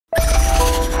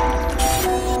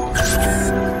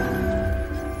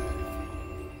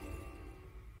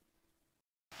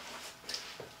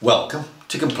Welcome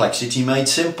to Complexity Made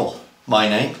Simple. My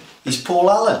name is Paul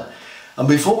Allen, and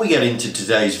before we get into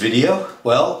today's video,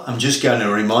 well, I'm just going to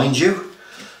remind you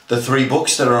the 3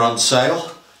 books that are on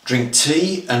sale. Drink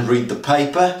tea and read the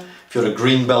paper. If you're a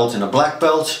green belt and a black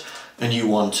belt and you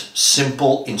want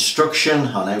simple instruction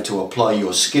on how to apply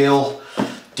your skill,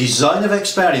 design of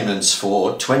experiments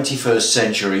for 21st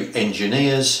century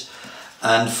engineers,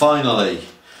 and finally,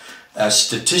 a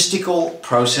statistical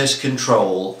process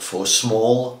control for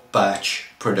small batch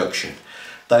production.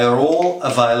 They are all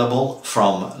available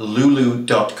from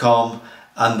lulu.com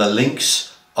and the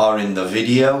links are in the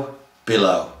video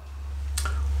below.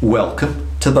 Welcome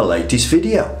to the latest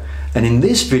video, and in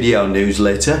this video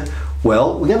newsletter,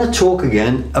 well, we're going to talk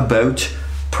again about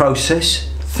process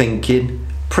thinking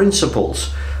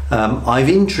principles. I've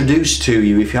introduced to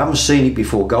you, if you haven't seen it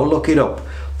before, go look it up,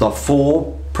 the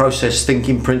 4 process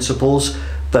thinking principles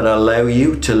that allow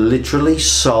you to literally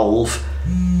solve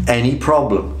any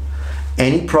problem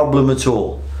at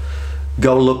all.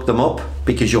 Go look them up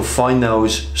because you'll find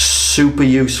those super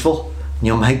useful and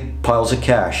you'll make piles of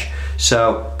cash.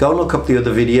 So go look up the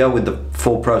other video with the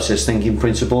 4 process thinking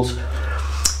principles.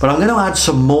 But I'm going to add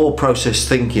some more process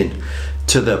thinking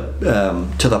to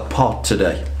the pot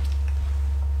today.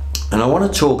 And I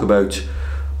want to talk about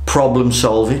problem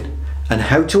solving and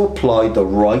how to apply the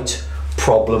right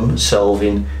problem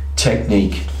solving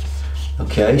technique.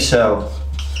 Okay, so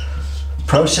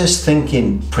process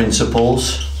thinking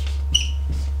principles,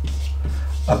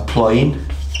 applying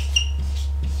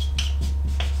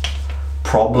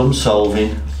problem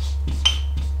solving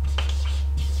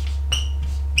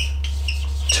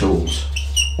tools.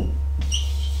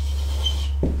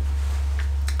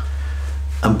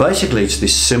 And basically it's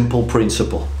this simple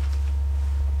principle.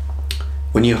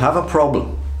 When you have a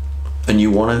problem and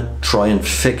you want to try and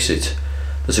fix it,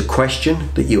 there's a question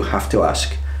that you have to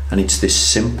ask, and it's this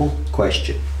simple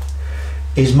question: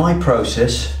 is my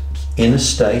process in a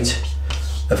state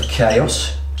of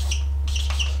chaos,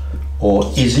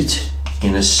 or is it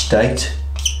in a state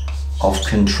of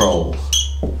control?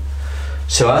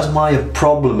 So has my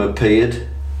problem appeared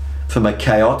from a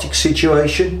chaotic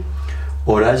situation,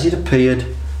 or has it appeared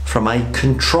from a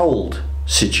controlled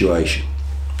situation?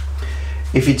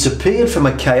 If it's appeared from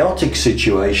a chaotic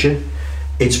situation,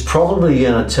 it's probably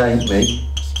going to take me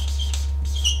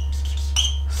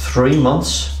 3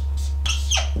 months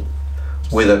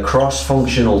with a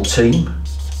cross-functional team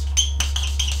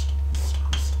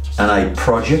and a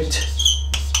project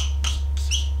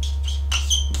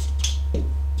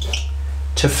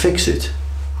to fix it.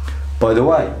 By the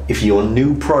way, if your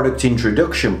new product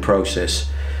introduction process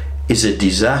is a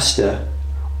disaster,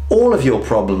 all of your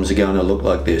problems are going to look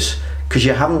like this, because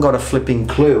you haven't got a flipping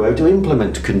clue how to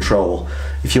implement control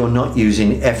if you're not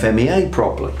using FMEA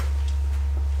properly.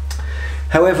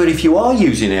 However, if you are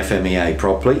using FMEA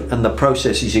properly and the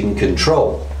process is in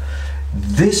control,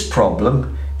 this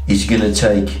problem is going to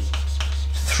take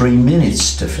 3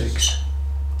 minutes to fix.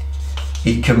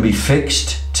 It can be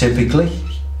fixed typically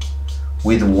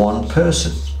with 1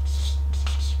 person.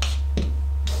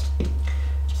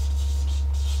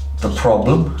 The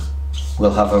problem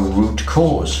will have a root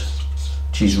cause,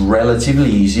 which is relatively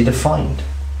easy to find.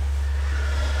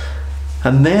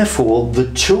 And therefore,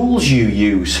 the tools you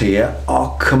use here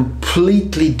are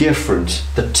completely different.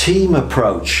 The team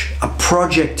approach, a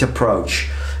project approach,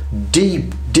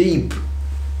 deep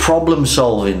problem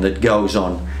solving that goes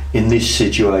on in this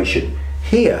situation.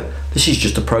 Here, this is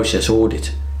just a process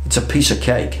audit. It's a piece of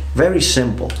cake, very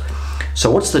simple. So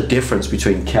what's the difference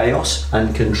between chaos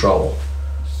and control?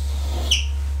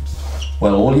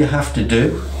 Well, all you have to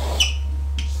do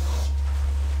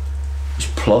is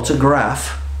plot a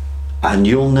graph and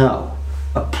you'll know.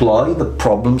 Apply the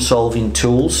problem solving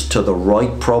tools to the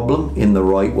right problem in the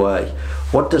right way.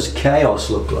 What does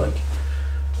chaos look like?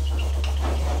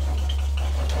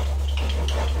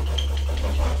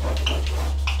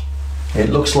 It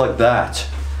looks like that.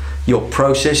 Your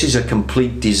process is a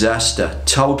complete disaster,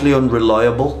 totally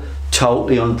unreliable,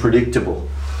 totally unpredictable.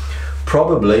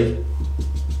 Probably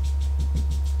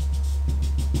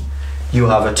you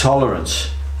have a tolerance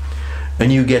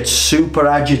and you get super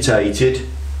agitated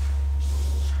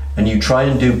and you try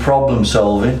and do problem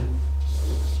solving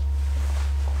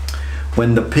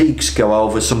when the peaks go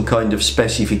over some kind of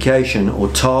specification or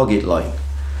target line.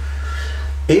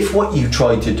 If what you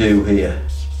try to do here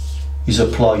is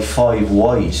apply 5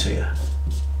 whys here,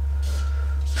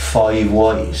 5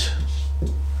 whys,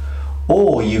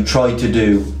 or you try to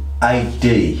do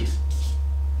 8D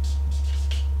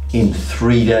in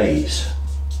 3 days,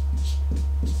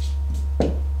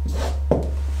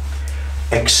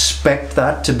 expect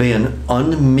that to be an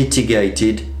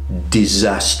unmitigated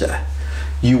disaster.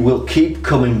 You will keep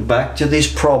coming back to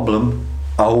this problem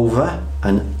over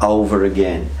and over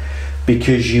again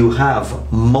because you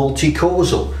have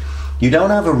multi-causal. You don't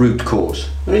have a root cause.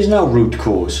 There is no root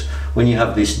cause when you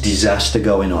have this disaster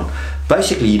going on.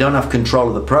 Basically, you don't have control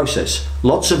of the process.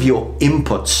 Lots of your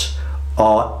inputs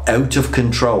are out of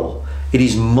control. It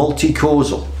is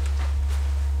multi-causal.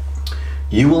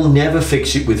 You will never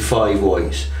fix it with 5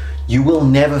 whys. You will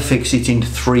never fix it in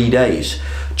 3 days.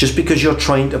 Just because you're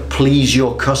trying to please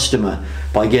your customer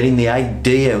by getting the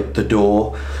idea out the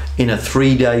door in a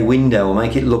 3-day window and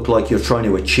make it look like you're trying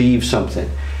to achieve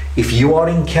something. If you are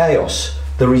in chaos,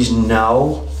 there is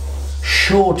no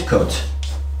shortcut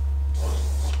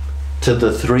to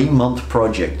the 3-month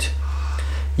project.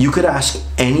 You could ask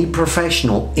any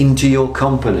professional into your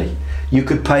company. You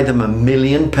could pay them £1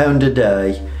 million a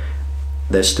day.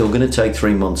 They're still going to take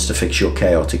 3 months to fix your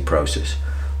chaotic process.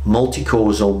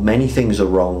 Multi-causal, many things are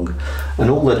wrong,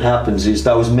 and all that happens is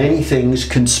those many things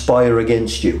conspire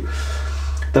against you.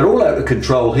 They're all out of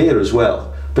control here as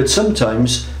well, but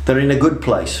sometimes they're in a good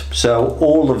place, so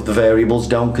all of the variables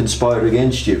don't conspire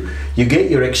against you. You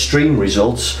get your extreme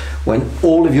results when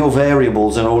all of your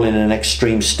variables are all in an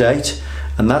extreme state,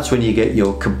 and that's when you get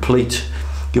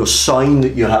your sign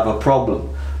that you have a problem.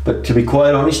 But to be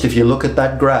quite honest, if you look at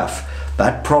that graph,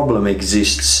 that problem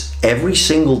exists every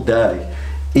single day.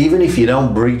 Even if you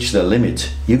don't breach the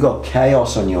limit, you got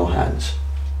chaos on your hands.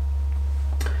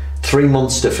 3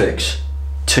 months to fix.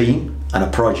 Team and a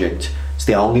project. It's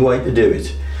the only way to do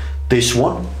it. This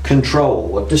one, control.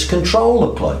 What does control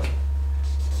look like?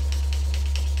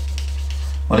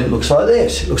 Well, it looks like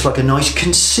this. It looks like a nice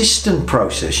consistent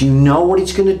process. You know what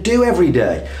it's going to do every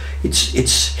day.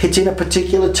 It's hitting a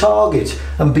particular target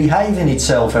and behaving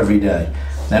itself every day.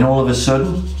 Then all of a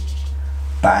sudden,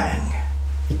 bang,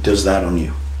 it does that on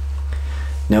you.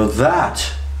 Now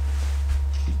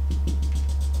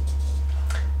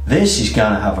this is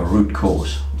going to have a root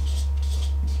cause.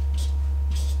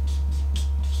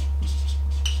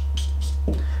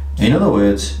 In other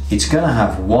words, it's going to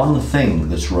have one thing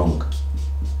that's wrong.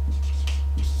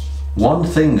 One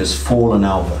thing has fallen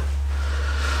over.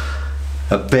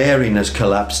 A bearing has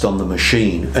collapsed on the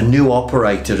machine. A new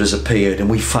operator has appeared and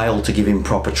we failed to give him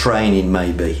proper training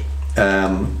maybe.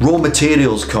 Raw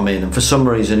materials come in and for some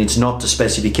reason it's not to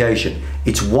specification.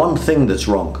 It's one thing that's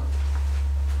wrong.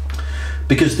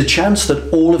 Because the chance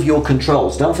that all of your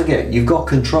controls, don't forget, you've got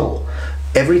control.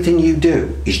 Everything you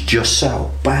do is just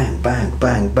so, bang, bang,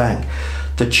 bang, bang.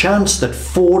 The chance that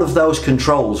 4 of those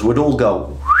controls would all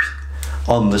go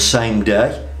on the same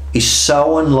day is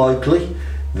so unlikely.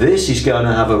 This is going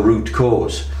to have a root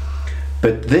cause.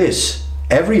 But this,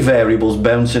 every variable's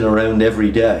bouncing around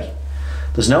every day.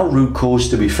 There's no root cause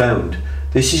to be found.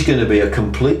 This is going to be a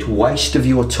complete waste of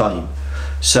your time.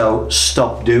 So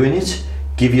stop doing it.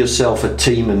 Give yourself a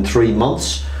team in 3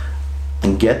 months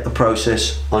and get the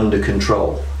process under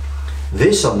control.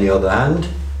 This, on the other hand,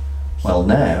 well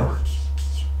now,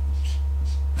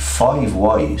 5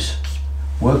 whys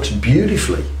works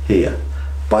beautifully here.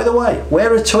 By the way,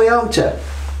 we're a Toyota.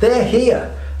 They're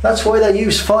here. That's why they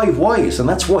use 5 whys and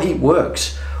that's why it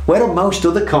works. Where are most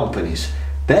other companies?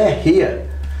 They're here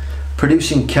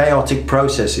producing chaotic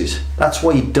processes. That's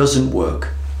why it doesn't work.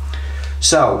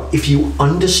 So if you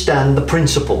understand the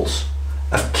principles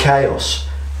of chaos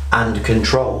and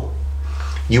control,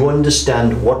 you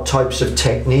understand what types of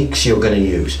techniques you're going to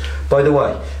use. By the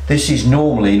way, this is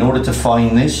normally, in order to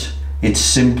find this, it's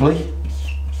simply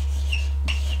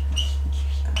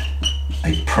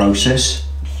a process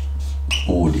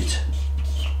audit.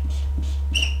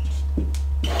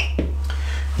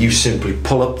 You simply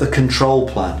pull up the control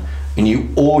plan and you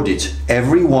audit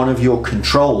every one of your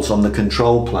controls on the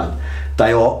control plan.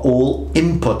 They are all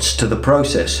inputs to the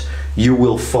process. You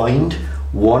will find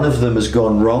one of them has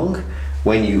gone wrong.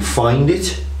 When you find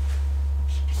it,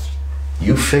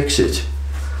 you fix it.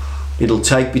 It'll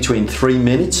take between 3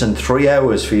 minutes and 3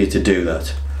 hours for you to do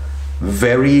that.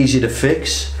 Very easy to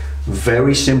fix,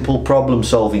 very simple problem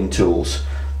solving tools.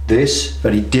 This,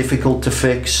 very difficult to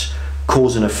fix,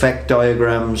 cause and effect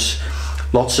diagrams,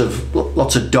 lots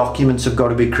of documents have got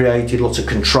to be created, lots of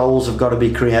controls have got to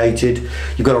be created.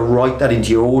 You've got to write that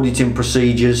into your auditing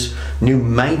procedures. New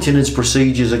maintenance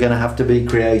procedures are going to have to be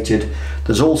created.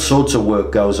 There's all sorts of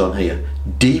work goes on here.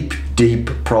 Deep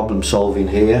problem solving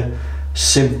here.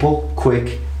 Simple,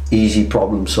 quick, easy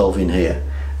problem solving here.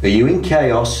 Are you in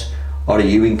chaos or are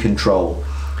you in control?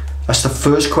 That's the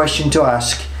first question to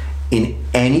ask in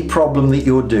any problem that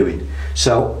you're doing.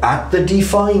 So at the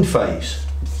define phase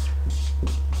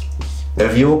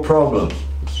of your problem,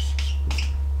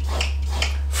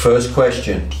 first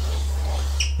question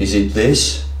Is it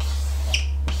this?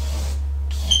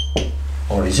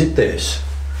 Or is it this?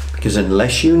 Because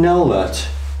unless you know that,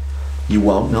 you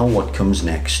won't know what comes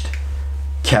next.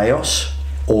 Chaos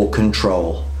or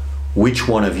control? Which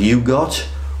one have you got?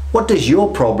 What does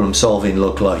your problem solving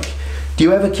look like? Do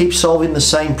you ever keep solving the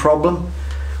same problem?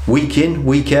 Week in,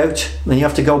 week out, then you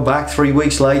have to go back 3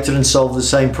 weeks later and solve the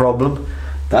same problem?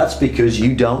 That's because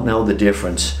you don't know the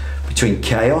difference between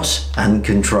chaos and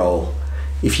control.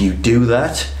 If you do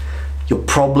that, your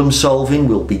problem solving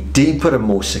will be deeper and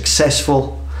more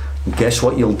successful. And guess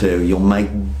what you'll do? You'll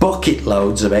make bucket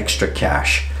loads of extra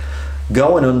cash.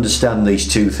 Go and understand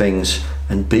these two things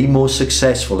and be more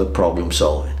successful at problem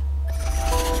solving.